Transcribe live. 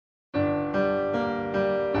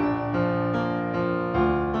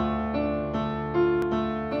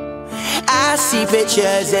I see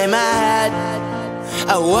pictures in my head,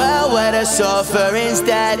 a world where the suffering's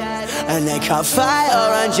dead, and they can't fight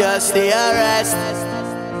or unjustly arrest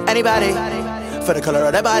anybody for the color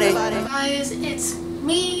of their body. Guys, it's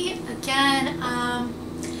me again.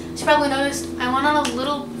 As you probably noticed, I went on a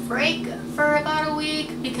little break for about a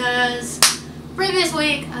week because previous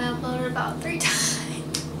week I uploaded about 3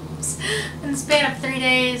 times in the span of 3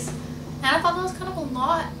 days, and I thought that was kind of a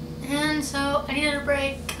lot, and so I needed a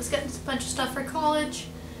break. I was getting a bunch of stuff for college,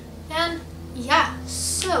 and yeah,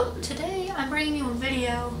 so today I'm bringing you a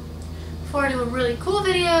video before I do a really cool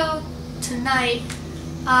video tonight.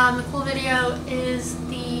 The cool video is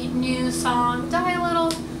the new song Die a Little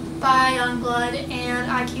by Youngblood, and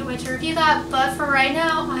I can't wait to review that. But for right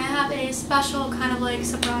now, I have a special kind of like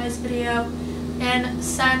surprise video, and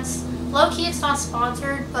since low-key it's not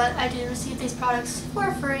sponsored, but I do receive these products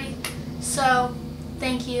for free, so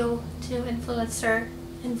thank you to Influenster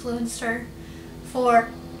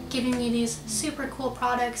for giving me these super cool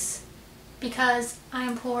products, because I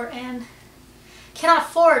am poor and cannot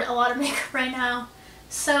afford a lot of makeup right now.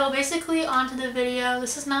 So basically, onto the video.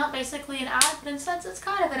 This is not basically an ad, but in a sense it's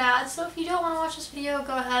kind of an ad, so if you don't want to watch this video,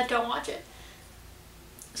 go ahead, don't watch it.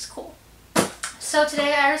 It's cool. So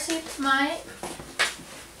today I received my...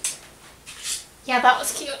 Yeah, that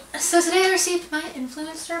was cute. So today I received my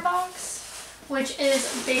Influenster box, which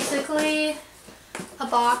is basically a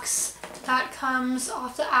box that comes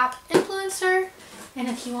off the app Influencer, and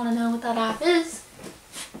if you want to know what that app is,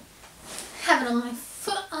 I have it on my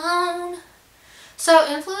phone. So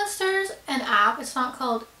Influencer's an app. It's not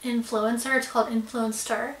called Influencer, it's called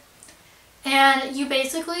Influenster. And you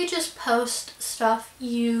basically just post stuff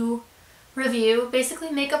you review,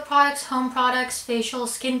 basically makeup products, home products, facial,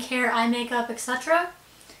 skincare, eye makeup, etc.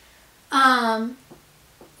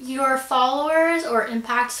 Your followers, or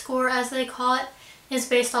impact score as they call it, is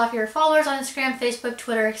based off your followers on Instagram, Facebook,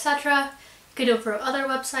 Twitter, etc. You could do it for other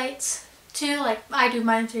websites too, like I do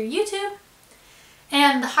mine through YouTube.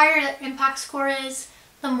 And the higher the impact score is,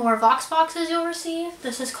 the more Vox boxes you'll receive.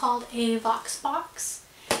 This is called a Vox box.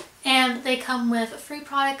 And they come with free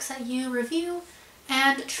products that you review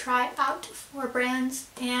and try out for brands,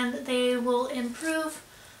 and they will improve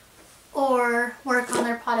or work on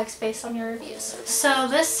their products based on your reviews. So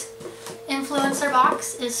this Influencer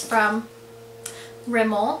box is from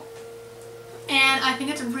Rimmel, and I think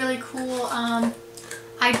it's really cool.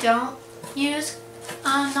 I don't use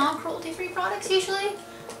non-cruelty free products usually,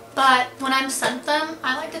 but when I'm sent them,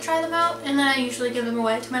 I like to try them out, and then I usually give them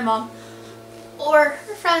away to my mom or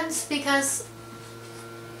her friends, because,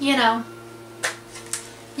 you know,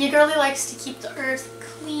 your girlie likes to keep the earth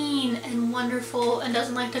clean and wonderful and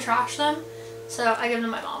doesn't like to trash them, so I give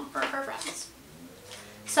them to my mom or her friends.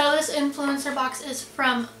 So this Influencer box is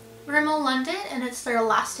from Rimmel London, and it's their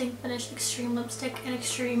Lasting Finish Extreme Lipstick in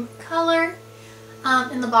Extreme Color.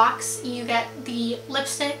 In the box you get the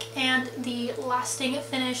lipstick and the Lasting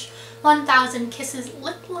Finish 1000 Kisses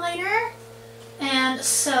lip liner. And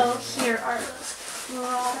so here are those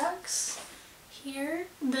products. Here,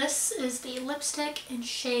 this is the lipstick in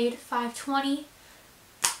shade 520,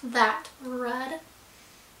 that red.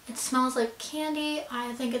 It smells like candy.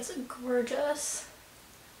 I think it's gorgeous.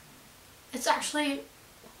 It's actually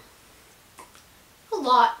a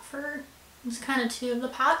lot for this kind of tube. The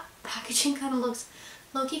packaging kind of looks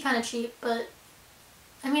low-key kind of cheap, but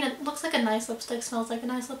I mean, it looks like a nice lipstick, smells like a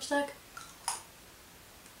nice lipstick.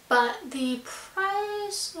 But the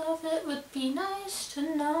price of it would be nice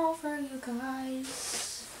to know for you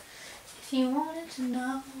guys, if you wanted to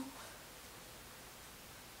know.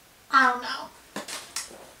 I don't know.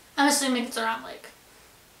 I'm assuming it's around like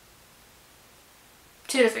 $2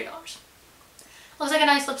 to $3. Looks like a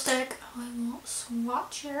nice lipstick. Oh, I won't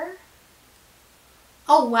swatch here.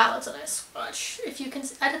 Oh wow, that's a nice swatch. If you can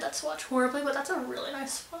see, I did that swatch horribly, but that's a really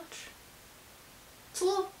nice swatch. It's a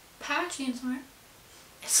little patchy in somewhere.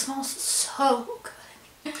 It smells so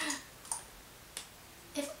good.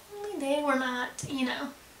 If only they were not, you know,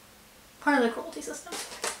 part of the cruelty system.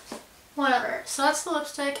 Whatever. So that's the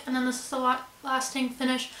lipstick, and then this is the Lasting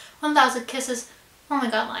Finish 1000 Kisses. Oh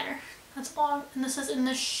my god, liner. That's long. And this is in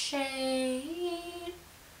the shade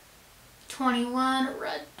 21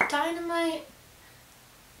 Red Dynamite.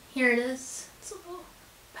 Here it is. It's a little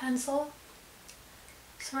pencil.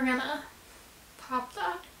 So we're gonna pop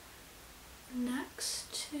that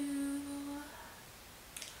next to...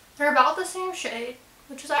 They're about the same shade,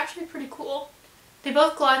 which is actually pretty cool. They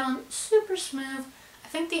both glide on super smooth. I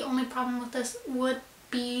think the only problem with this would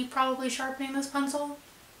be probably sharpening this pencil,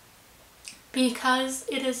 because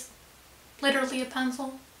it is literally a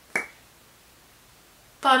pencil.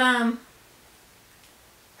 But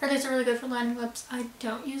Or these are really good for lining lips. I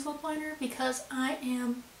don't use lip liner because I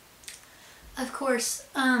am, of course,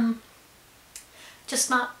 just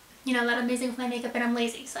not, you know, that amazing with my makeup, and I'm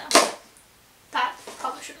lazy, so that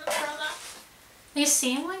probably shouldn't have thrown that. These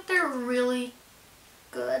seem like they're really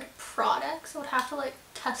good products. I would have to like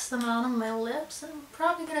test them out on my lips, and I'm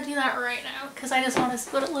probably gonna do that right now because I just want to see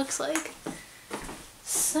what it looks like.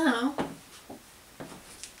 So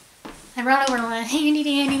I brought over my handy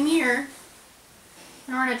dandy mirror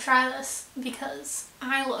in order to try this because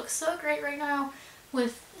I look so great right now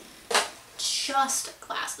with just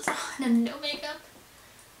glasses on and no makeup.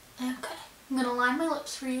 Okay, I'm gonna line my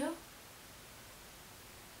lips for you.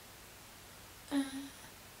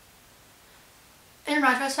 In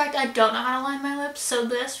retrospect, I don't know how to line my lips, so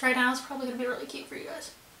this right now is probably gonna be really cute for you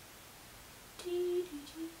guys.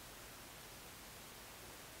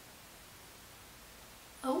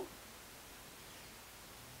 Oh.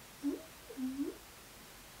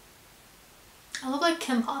 I look like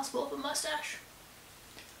Kim Possible with a mustache.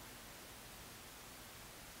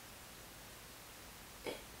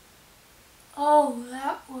 Oh,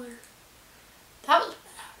 that was bad.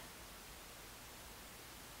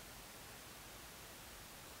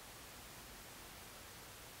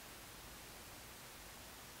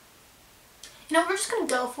 You know, we're just gonna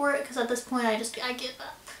go for it because at this point I give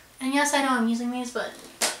up. And yes, I know I'm using these, but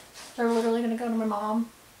they're literally gonna go to my mom.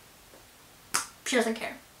 She doesn't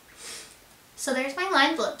care. So there's my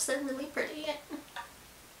lined lips. They're really pretty. I'm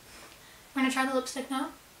gonna try the lipstick now.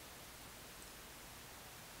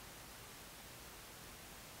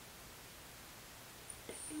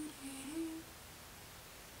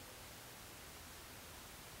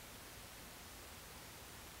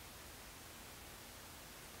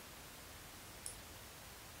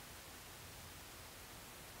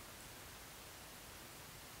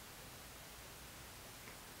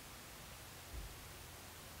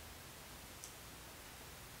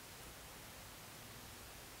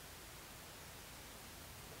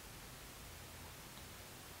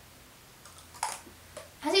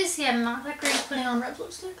 As you see, I'm not that great at putting on red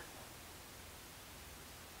lipstick.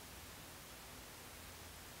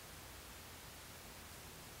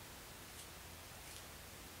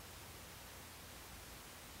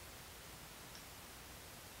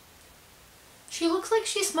 She looks like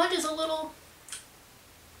she smudges a little.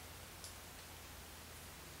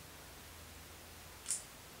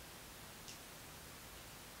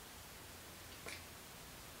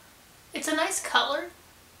 It's a nice color.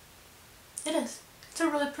 It is. It's a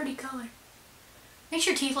really pretty color. Makes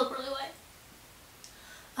your teeth look really white.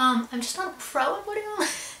 I'm just not a pro at putting on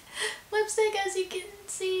lipstick, as you can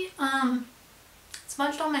see.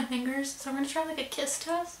 Smudged on my fingers, so I'm gonna try like a kiss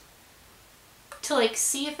test to like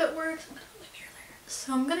see if it works. I'm gonna move here there.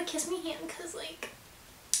 So I'm gonna kiss my hand because like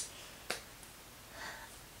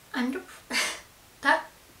that.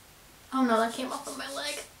 Oh no, that came off of my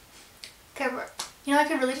leg. Okay, you know, I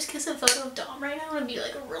could really just kiss a photo of Dom right now and it'd be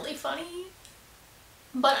like really funny.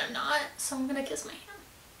 But I'm not, so I'm gonna kiss my hand.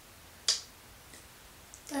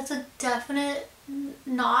 That's a definite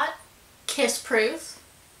not kiss proof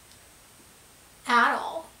at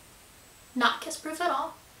all. Not kiss proof at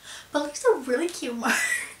all. But looks a really cute mark.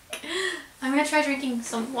 I'm gonna try drinking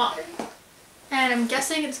some water. And I'm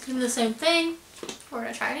guessing it's gonna be the same thing. We're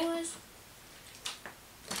gonna try anyways.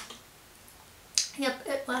 Yep,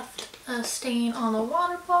 it left a stain on the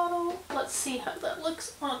water bottle. Let's see how that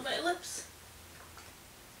looks on my lips.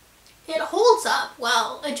 It holds up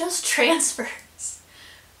well. It just transfers.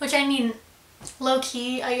 Which, I mean, low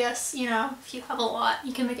key, I guess, you know, if you have a lot,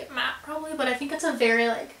 you can make it matte probably, but I think it's a very,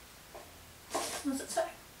 like, what does it say?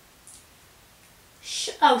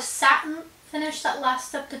 Oh, satin finish that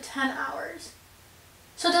lasts up to 10 hours.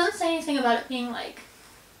 So it doesn't say anything about it being, like,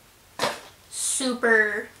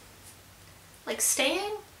 super, like,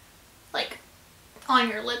 staying, like, on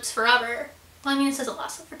your lips forever. Well, I mean, it says it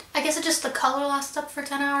lasts up for, I guess it just, the color lasts up for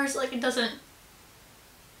 10 hours. Like, it doesn't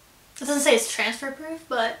say it's transfer proof,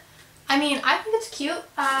 but I mean, I think it's cute.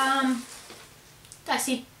 I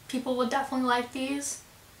see people would definitely like these.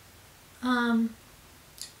 I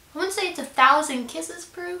wouldn't say it's 1,000 kisses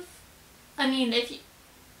proof. I mean, if you,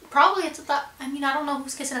 probably it's I mean, I don't know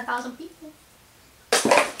who's kissing 1,000 people.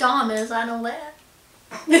 Dom is, I know that.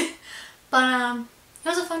 But, it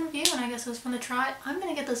was a fun review, and I guess it was fun to try. I'm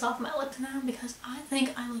gonna get this off my lips now because I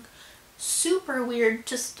think I look super weird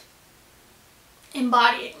just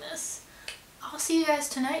embodying this. I'll see you guys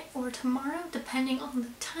tonight or tomorrow, depending on the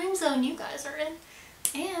time zone you guys are in.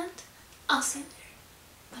 And I'll see you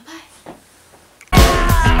there. Bye-bye.